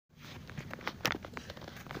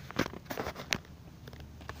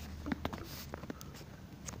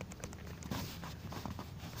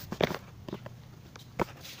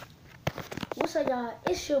up, y'all?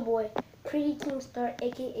 It's your boy, Pretty King Star,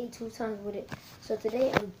 aka 2 times with it. So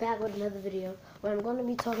today I'm back with another video where I'm going to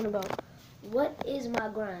be talking about what is my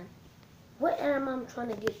grind. What am I trying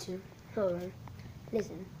to get to? Hold on.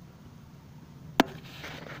 Listen.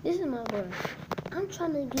 This is my grind. I'm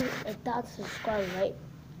trying to get 1,000 subscribers, right?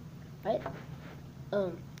 Right?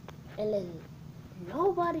 And listen.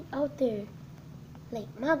 Nobody out there, like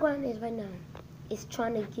my grind is right now, is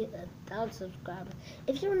trying to get 1,000 subscribers.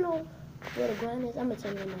 If you don't know what a grind is, I'm going to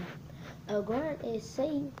tell you now. A grind is,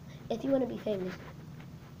 say, if you want to be famous,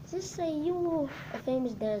 just say you a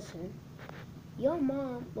famous dancer. Your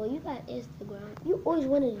mom, well, you got Instagram. You always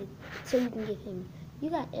wanted it so you can get famous.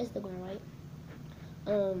 You got Instagram, right?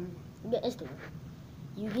 You got Instagram.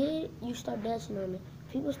 You get it, you start dancing on it.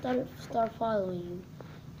 People start following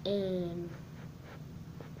you, and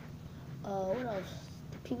what else?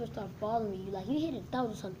 People start following you. Like you hit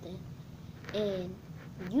 1,000 something, and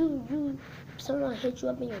someone hit you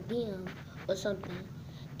up in your DM or something,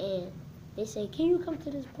 and they say, "Can you come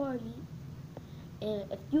to this party?"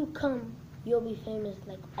 And if you come, you'll be famous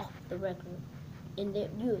like off the record. And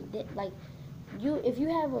if you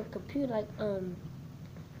have a computer like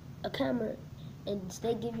a camera, and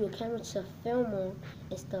they give you a camera to film on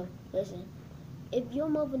and stuff. Listen, if your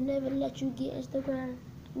mother never let you get Instagram,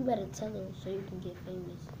 you better tell her so you can get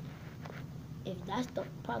famous. If that's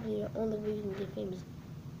probably the only way you can get famous,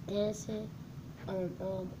 dancing,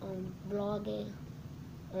 blogging,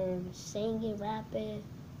 singing, rapping,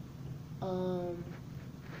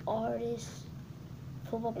 artist,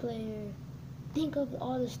 football player. Think of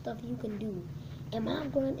all the stuff you can do. And my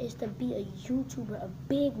grind is to be a YouTuber, a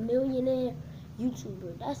big millionaire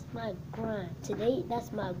YouTuber. That's my grind. Today,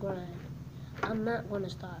 that's my grind. I'm not going to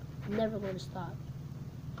stop. Never going to stop.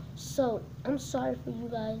 So, I'm sorry for you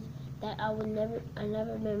guys that I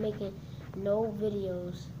never been making no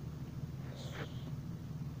videos.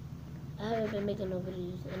 I haven't been making no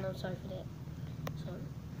videos, and I'm sorry for that. So,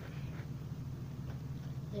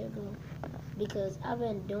 there you go. Because I've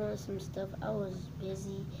been doing some stuff. I was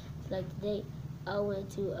busy. Like today, I went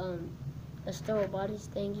to a Store Bodies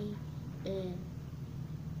thingy, and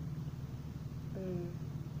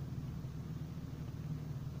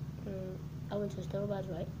I went to a Store Bodies,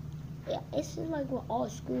 right? Yeah, it's just like what all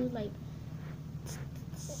schools, like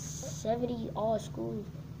 70 all schools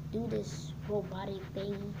do this robotic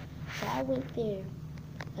thing. So I went there.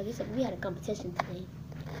 Like I said, we had a competition today,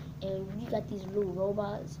 and you got these little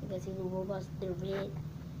robots. You got these little robots. They're red,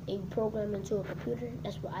 and you program into a computer.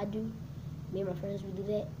 That's what I do. Me and my friends, we do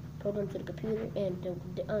that. Program to the computer, and the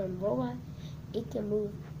robot, it can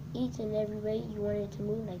move each and every way you want it to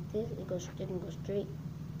move. Like this, it can go straight,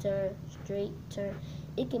 turn.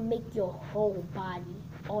 It can make your whole body,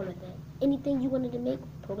 all of that. Anything you wanted to make,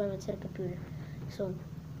 program it to the computer. So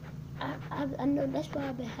I know that's why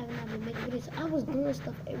I've been making videos. I was doing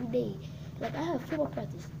stuff every day. Like I have football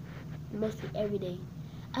practice mostly every day.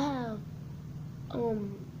 I have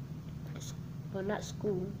well, not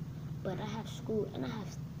school, but I have school, and I have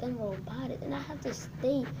STEM robotics, and I have to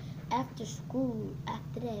stay after school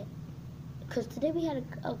after that, because today we had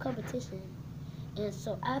a competition, and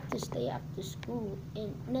so I have to stay after school,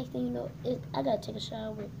 and next thing you know, I gotta take a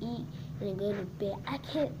shower, eat, and then go to bed. I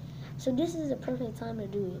can't, so this is the perfect time to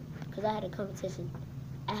do it, because I had a competition.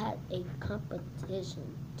 I had a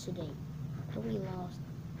competition today, and we lost.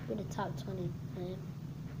 We're the top 20, man.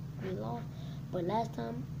 We lost. But last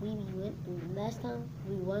time we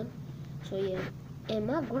won. So yeah. And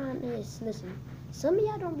my grind is, listen, some of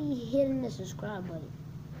y'all don't be hitting the subscribe button.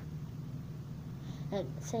 Like,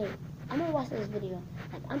 say, I'm gonna watch this video.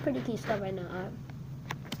 Like, I'm Pretty King Star right now,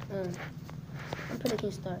 alright? I'm Pretty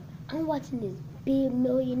King Star. I'm watching this big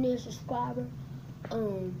millionaire subscriber.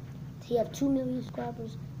 He have 2 million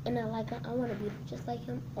subscribers, and I like him. I wanna be just like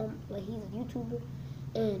him. Like he's a YouTuber,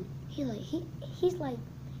 and he's like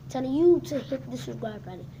telling you to hit the subscribe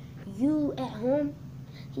button. You at home,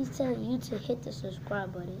 he's telling you to hit the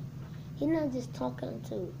subscribe button. He's not just talking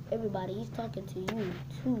to everybody, he's talking to you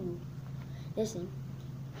too. Listen,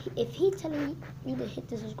 if he's telling you to hit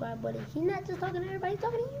the subscribe button, he's not just talking to everybody, he's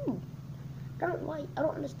talking to you. I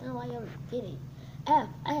don't understand why y'all don't get it.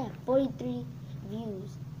 I have 43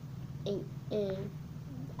 views, and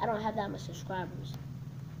I don't have that much subscribers.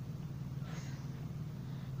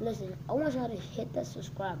 Listen, I want y'all to hit that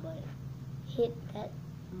subscribe button. Hit that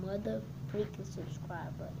mother freaking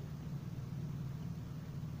subscribe button.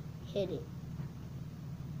 Hit it.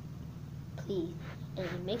 Please.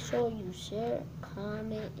 And make sure you share,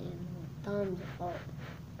 comment, and thumbs up.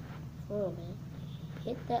 For real, man.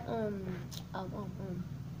 Hit that,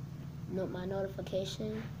 my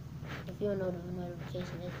notification. If you don't know what a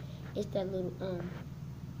notification is, it's that little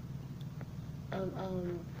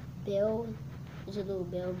bell. There's a little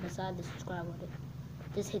bell beside the subscribe button.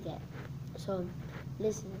 Just hit that. So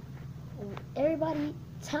listen, everybody,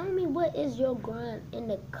 tell me what is your grind in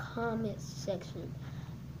the comments section.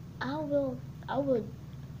 I will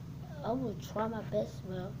try my best.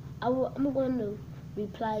 Well, I'm going to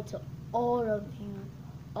reply to all of you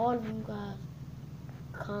guys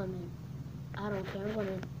comment. I don't care.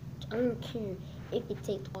 I don't care if it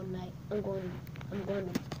takes all night. I'm going to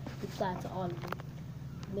reply to all of you.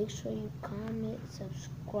 Make sure you comment,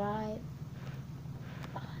 subscribe,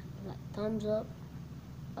 like thumbs up.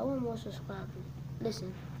 I want more subscribers.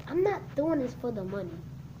 Listen, I'm not doing this for the money.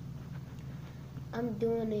 I'm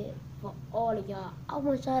doing it for all of y'all. I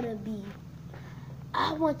want y'all to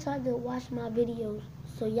watch my videos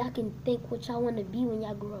so y'all can think what y'all want to be when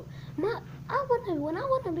y'all grow up. When I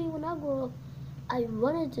grow up, I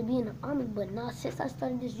wanted to be in the army, but now since I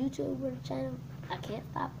started this YouTube channel, I can't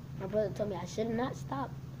stop. My brother told me I should not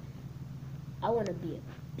stop. I want to be a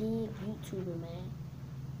big YouTuber, man.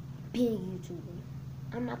 Big YouTuber.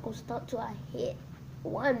 I'm not going to stop till I hit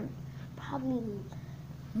probably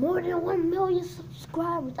more than 1 million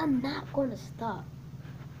subscribers. I'm not going to stop.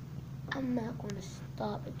 I'm not going to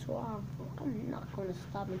stop until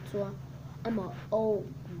I'm an old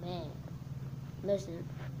man. Listen,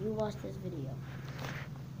 you watch this video.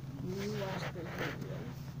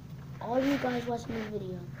 All you guys watching this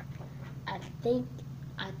video, I think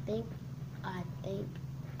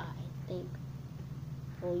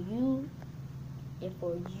for you, and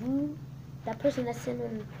for you, that person that's sitting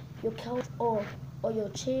on your couch or your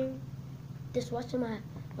chair, just watching my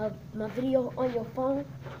video on your phone,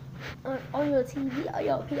 on your TV, or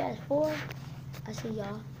your PS4, I see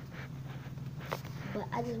y'all. But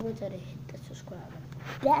I just want y'all to hit the subscribe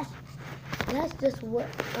button. That's just what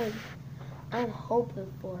I'm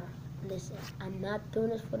hoping for. Listen, I'm not doing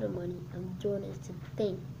this for the money. I'm doing this to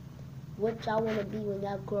think what y'all want to be when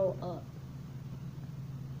y'all grow up.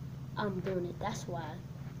 I'm doing it. That's why.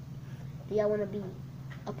 Do y'all want to be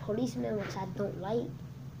a policeman, which I don't like?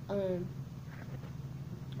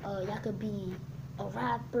 Y'all could be a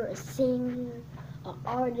rapper, a singer, an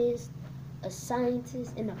artist, a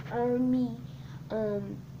scientist, in the army.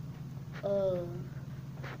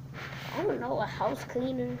 I don't know, a house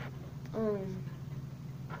cleaner,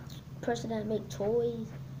 person that make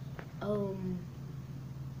toys, a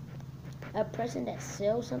person that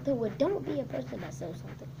sells something. Well, don't be a person that sells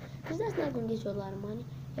something, because that's not going to get you a lot of money.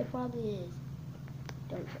 It probably is.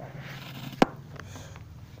 Don't try.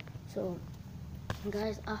 So,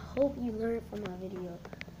 guys, I hope you learned from my video.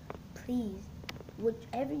 Please,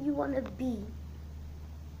 whichever you want to be,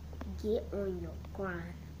 get on your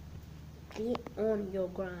grind. Get on your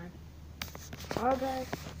grind. Alright, guys,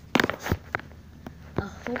 I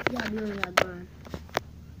hope y'all be on your grind,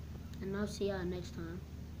 and I'll see y'all next time.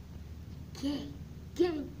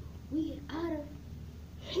 Gang, we out of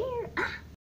here.